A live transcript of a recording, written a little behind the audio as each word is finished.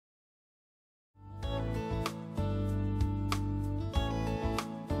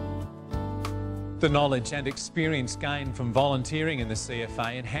The knowledge and experience gained from volunteering in the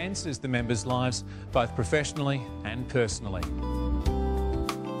CFA enhances the members' lives both professionally and personally.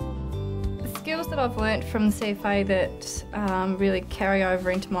 The skills that I've learnt from the CFA that really carry over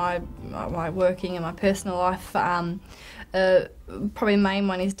into my working and my personal life, probably the main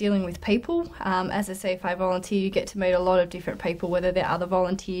one is dealing with people. As a CFA volunteer, you get to meet a lot of different people, whether they're other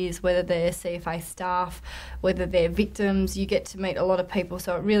volunteers, whether they're CFA staff, whether they're victims. You get to meet a lot of people,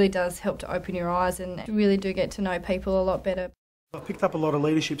 so it really does help to open your eyes and you really do get to know people a lot better. I picked up a lot of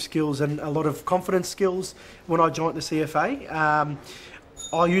leadership skills and a lot of confidence skills when I joined the CFA.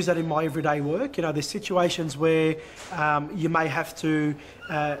 I use that in my everyday work. You know, there's situations where you may have to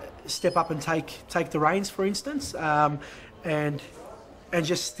step up and take the reins, for instance, and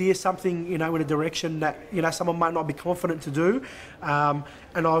just steer something, you know, in a direction that, you know, someone might not be confident to do.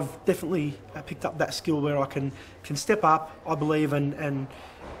 And I've definitely picked up that skill where I can step up, I believe, and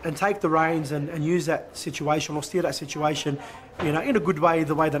take the reins and use that situation or steer that situation, you know, in a good way,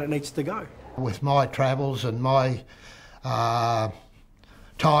 the way that it needs to go. With my travels and my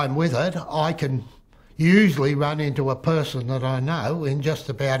time with it, I can usually run into a person that I know in just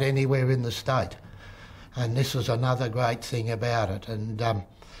about anywhere in the state. And this is another great thing about it. And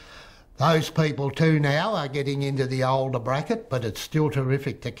those people too now are getting into the older bracket, but it's still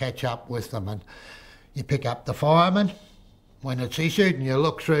terrific to catch up with them. And you pick up the fireman when it's issued and you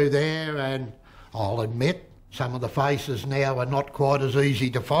look through there, and I'll admit some of the faces now are not quite as easy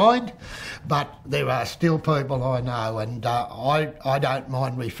to find, but there are still people I know, and I don't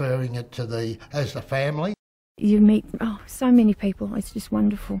mind referring it to as the family. You meet so many people. It's just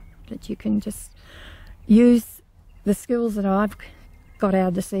wonderful that you can just use the skills that I've got out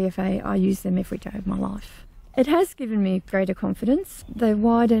of the CFA. I use them every day of my life. It has given me greater confidence. The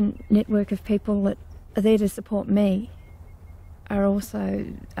wider network of people that are there to support me are also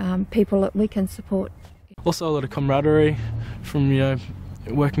people that we can support. Also a lot of camaraderie from, you know,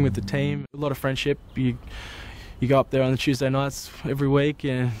 working with the team, a lot of friendship. You go up there on the Tuesday nights every week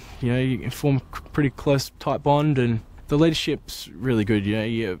and, you know, you form a pretty close tight bond, and the leadership's really good. You know,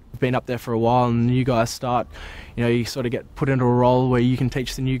 you've been up there for a while and you guys start, you know, you sort of get put into a role where you can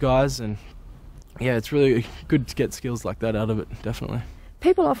teach the new guys, and yeah, it's really good to get skills like that out of it, definitely.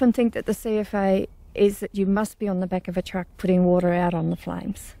 People often think that the CFA is that you must be on the back of a truck putting water out on the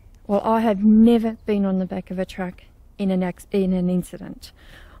flames. Well, I have never been on the back of a truck in an incident.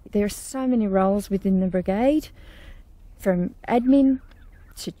 There are so many roles within the brigade, from admin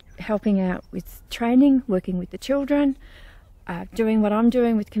to helping out with training, working with the children, doing what I'm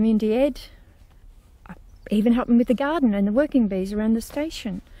doing with community ed, even helping with the garden and the working bees around the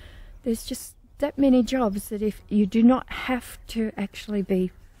station. There's just that many jobs that if you do not have to actually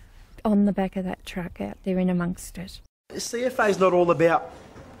be on the back of that truck out there in amongst it. CFA is not all about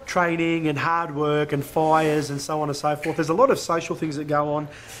training and hard work and fires and so on and so forth. There's a lot of social things that go on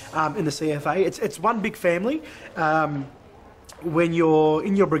in the CFA. It's one big family. When you're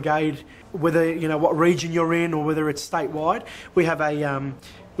in your brigade, whether you know what region you're in or whether it's statewide, we have a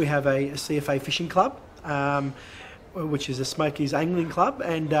CFA fishing club, which is a Smokies angling club,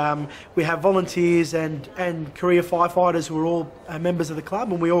 and we have volunteers and career firefighters who are all members of the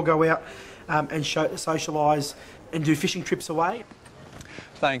club, and we all go out and socialise and do fishing trips away.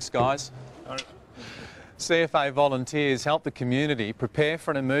 Thanks, guys. CFA volunteers help the community prepare for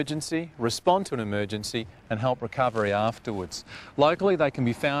an emergency, respond to an emergency and help recovery afterwards. Locally, they can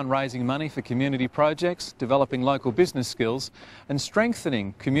be found raising money for community projects, developing local business skills and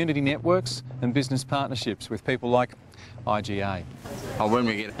strengthening community networks and business partnerships with people like IGA. When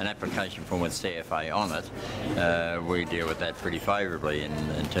we get an application form with CFA on it, we deal with that pretty favourably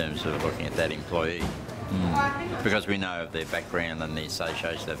in terms of looking at that employee. Because we know of their background and the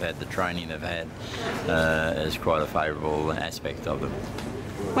association they've had, the training they've had, is quite a favourable aspect of them.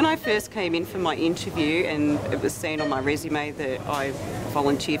 When I first came in for my interview and it was seen on my resume that I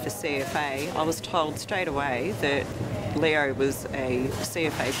volunteered for CFA, I was told straight away that Leo was a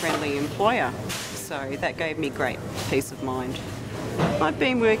CFA-friendly employer, so that gave me great peace of mind. I've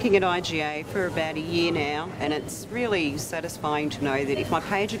been working at IGA for about a year now, and it's really satisfying to know that if my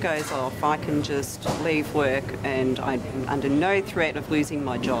pager goes off, I can just leave work and I'm under no threat of losing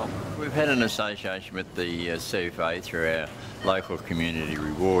my job. We've had an association with the CFA through our local community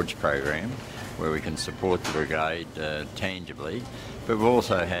rewards program, where we can support the brigade tangibly, but we've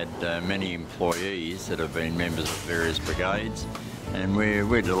also had many employees that have been members of various brigades, and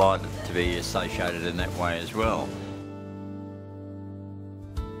we're delighted to be associated in that way as well.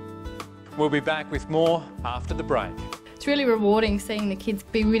 We'll be back with more after the break. It's really rewarding seeing the kids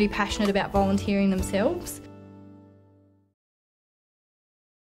be really passionate about volunteering themselves.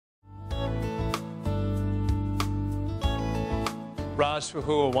 Raj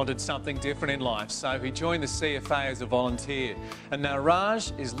Fahur wanted something different in life, so he joined the CFA as a volunteer. And now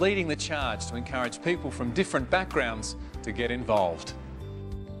Raj is leading the charge to encourage people from different backgrounds to get involved.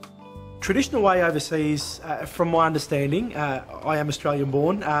 Traditional way overseas, from my understanding, I am Australian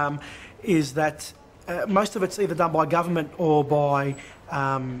born, is that most of it's either done by government or by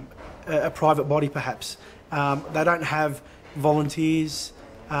a private body perhaps. They don't have volunteers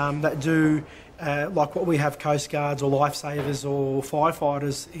that do like what we have, Coast Guards or lifesavers or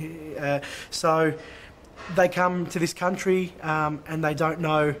firefighters. So they come to this country and they don't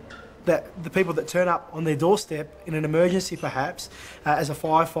know that the people that turn up on their doorstep in an emergency perhaps as a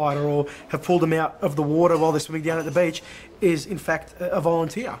firefighter, or have pulled them out of the water while they're swimming down at the beach, is in fact a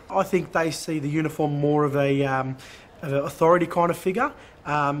volunteer. I think they see the uniform more of an authority kind of figure,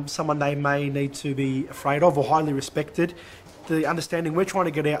 someone they may need to be afraid of or highly respected. The understanding we're trying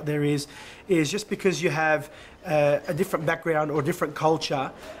to get out there is just because you have a different background or a different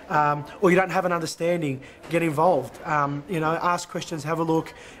culture, or you don't have an understanding, get involved. You know, ask questions, have a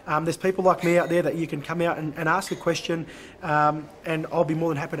look. There's people like me out there that you can come out and ask a question, and I'll be more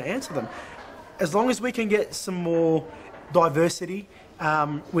than happy to answer them. As long as we can get some more diversity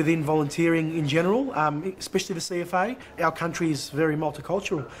within volunteering in general, especially the CFA. Our country is very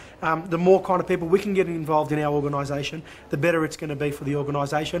multicultural. The more kind of people we can get involved in our organisation, the better it's going to be for the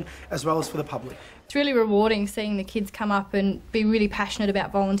organisation as well as for the public. It's really rewarding seeing the kids come up and be really passionate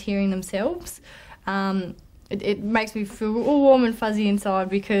about volunteering themselves. It makes me feel all warm and fuzzy inside,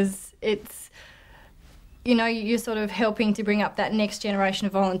 because it's, you know, you're sort of helping to bring up that next generation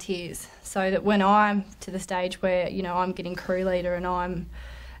of volunteers, so that when I'm to the stage where, you know, I'm getting crew leader and I'm,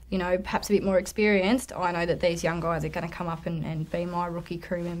 you know, perhaps a bit more experienced, I know that these young guys are going to come up and be my rookie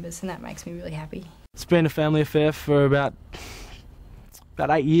crew members, and that makes me really happy. It's been a family affair for about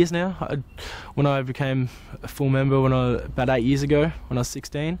 8 years now. When I became a full member about 8 years ago, when I was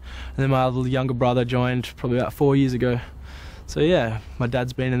 16, and then my other younger brother joined probably about 4 years ago. So yeah, my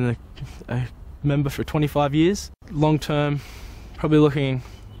dad's been in a member for 25 years. Long term, probably looking,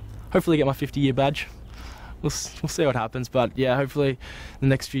 hopefully get my 50-year badge. We'll see what happens, but yeah, hopefully the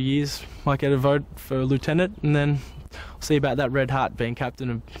next few years might get a vote for a lieutenant, and then we'll see about that red hat being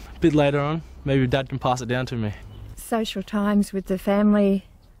captain a bit later on. Maybe Dad can pass it down to me. Social times with the family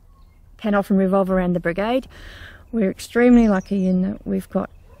can often revolve around the brigade. We're extremely lucky in that we've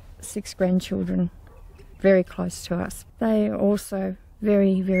got 6 grandchildren very close to us. They are also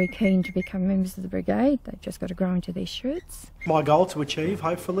very, very keen to become members of the brigade. They've just got to grow into their shirts. My goal to achieve,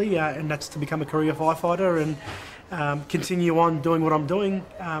 hopefully, and that's to become a career firefighter and continue on doing what I'm doing,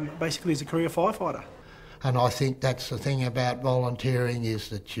 basically as a career firefighter. And I think that's the thing about volunteering, is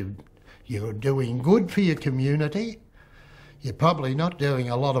that you're doing good for your community. You're probably not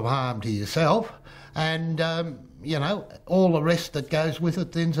doing a lot of harm to yourself, and you know, all the rest that goes with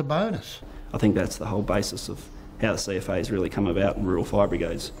it then's a bonus. I think that's the whole basis of how the CFA has really come about in rural fire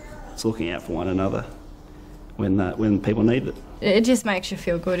brigades. It's looking out for one another when people need it. It just makes you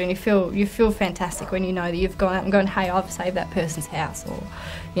feel good, and you feel fantastic when you know that you've gone out and gone, hey, I've saved that person's house, or,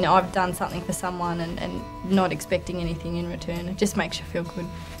 you know, I've done something for someone and not expecting anything in return. It just makes you feel good.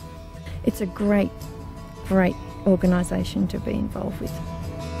 It's a great, great organisation to be involved with.